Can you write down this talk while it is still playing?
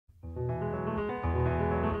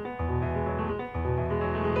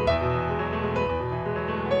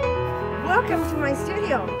welcome to my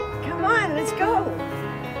studio. Come on, let's go.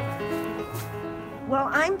 Well,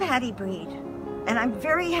 I'm Patti Breed, and I'm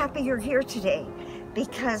very happy you're here today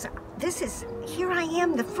because here I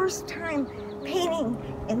am, the first time painting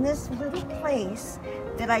in this little place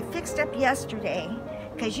that I fixed up yesterday,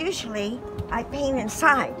 because usually I paint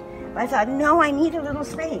inside. But I thought, no, I need a little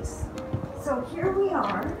space. So here we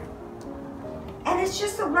are, and it's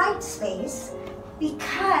just the right space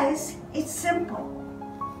because it's simple.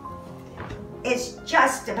 It's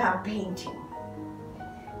just about painting.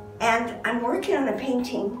 And I'm working on a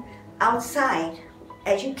painting outside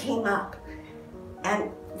as you came up.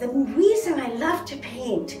 And the reason I love to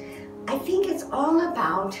paint, I think it's all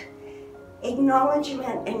about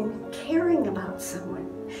acknowledgement and caring about someone.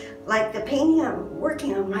 Like the painting I'm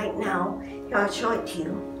working on right now, here, I'll show it to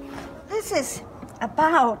you. This is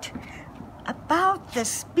about the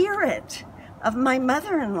spirit of my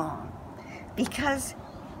mother-in-law, because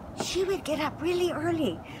she would get up really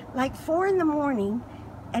early, like 4 in the morning,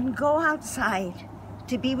 and go outside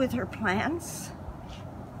to be with her plants.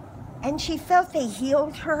 And she felt they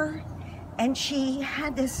healed her, and she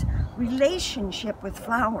had this relationship with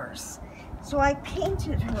flowers. So I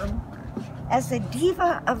painted her as the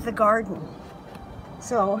diva of the garden.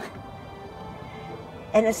 So,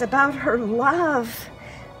 and it's about her love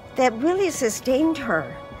that really sustained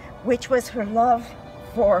her, which was her love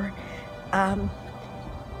for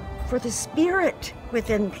the spirit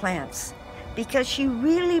within plants, because she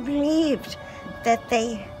really believed that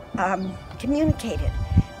they communicated,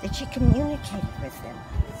 that she communicated with them.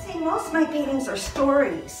 See, most of my paintings are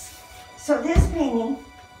stories. So this painting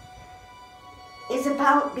is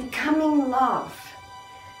about becoming love.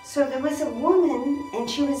 So there was a woman, and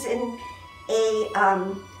she was in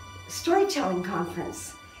a storytelling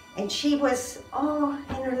conference, and she was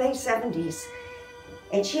in her late 70s,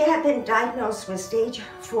 and she had been diagnosed with stage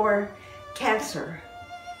 4 cancer.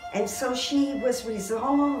 And so she was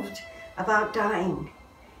resolved about dying.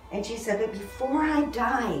 And she said, but before I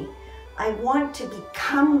die, I want to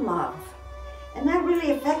become love. And that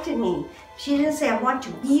really affected me. She didn't say, I want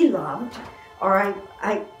to be loved, or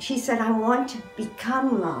she said, I want to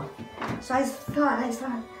become love. So I thought,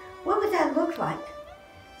 what would that look like?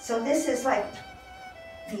 So this is like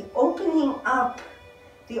the opening up,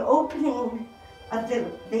 the opening of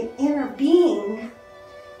the inner being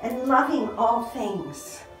and loving all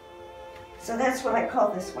things. So that's what I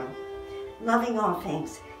call this one, loving all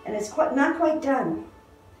things. And it's not quite done.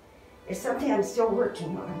 It's something I'm still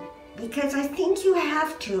working on. Because I think you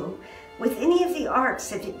have to, with any of the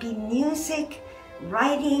arts, if it be music,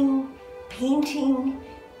 writing, painting,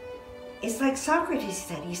 it's like Socrates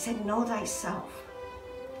said. He said, know thyself.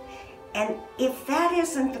 And if that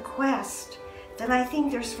isn't the quest, then I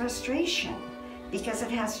think there's frustration, because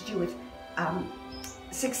it has to do with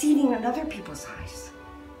succeeding in other people's eyes.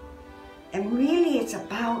 And really it's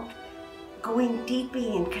about going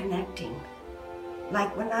deeply and connecting.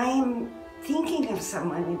 Like when I'm thinking of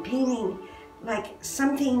someone and painting like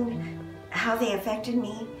something, how they affected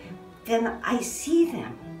me, then I see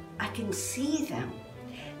them, I can see them.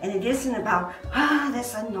 And it isn't about,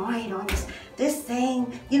 this annoyed on this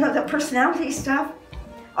thing, you know, the personality stuff,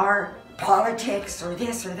 or politics, or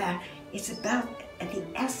this or that. It's about the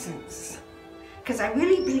essence. Because I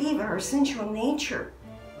really believe in our sensual nature,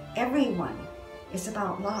 everyone is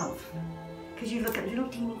about love. Because you look at little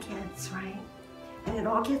teeny kids, right? And it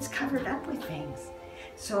all gets covered up with things.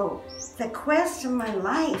 So the quest of my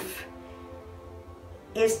life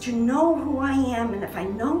is to know who I am, and if I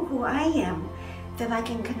know who I am, then I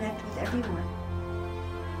can connect with everyone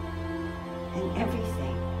and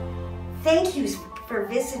everything. Thank you for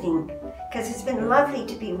visiting, because it's been lovely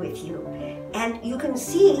to be with you. And you can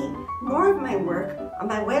see more of my work on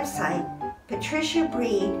my website,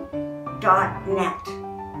 patriciabreed.net.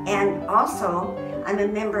 And also, I'm a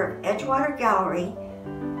member of Edgewater Gallery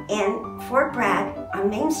in Fort Bragg on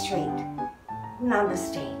Main Street.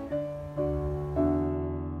 Namaste.